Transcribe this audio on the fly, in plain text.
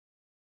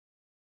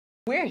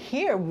We're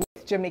here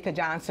with Jermica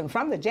Johnson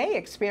from the J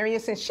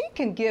Experience, and she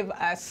can give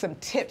us some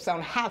tips on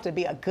how to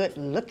be a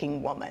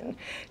good-looking woman.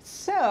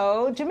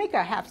 So, Jermica,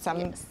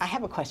 I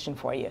have a question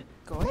for you.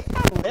 Go ahead. What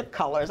about lip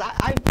colors?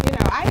 I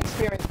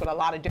experience with a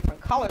lot of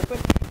different colors, but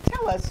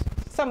tell us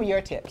some of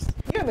your tips.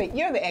 You're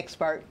the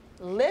expert.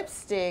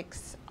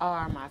 Lipsticks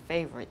are my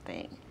favorite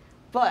thing.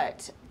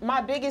 But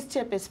my biggest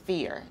tip is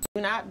fear.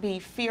 Do not be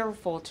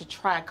fearful to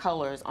try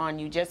colors on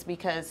you just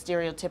because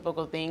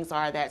stereotypical things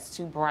are that's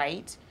too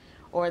bright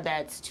or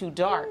that's too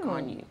dark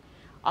on you.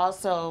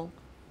 Also,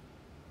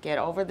 get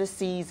over the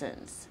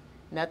seasons.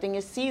 Nothing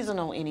is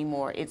seasonal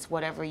anymore. It's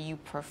whatever you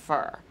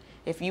prefer.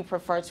 If you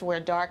prefer to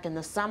wear dark in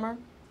the summer,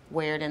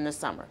 wear it in the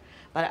summer.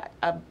 But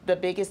the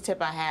biggest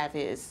tip I have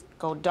is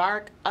go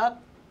dark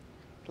up,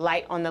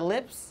 light on the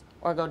lips,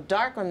 or go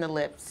dark on the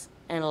lips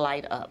and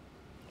light up.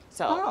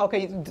 So,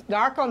 okay,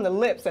 dark on the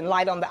lips and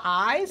light on the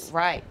eyes?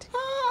 Right.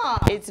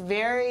 Ah.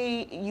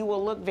 You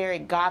will look very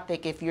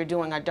gothic if you're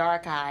doing a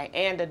dark eye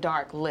and a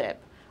dark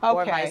lip. Okay.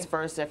 Or vice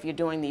versa, if you're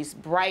doing these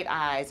bright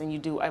eyes and you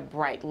do a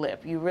bright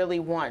lip. You really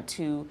want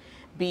to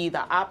be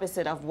the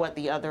opposite of what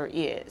the other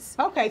is.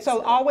 Okay,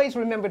 so always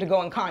remember to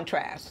go in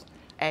contrast.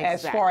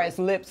 Exactly. As far as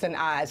lips and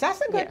eyes. That's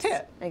a good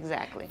tip.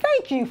 Exactly.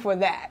 Thank you for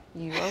that.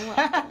 You are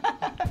welcome.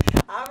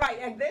 All right,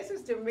 and this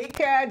is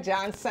Jermica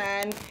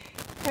Johnson.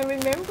 And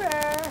remember,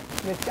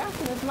 Miss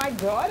Johnson is my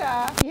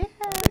daughter. Yeah.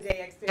 The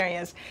J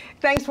Experience.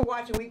 Thanks for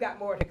watching. We've got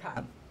more to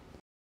come.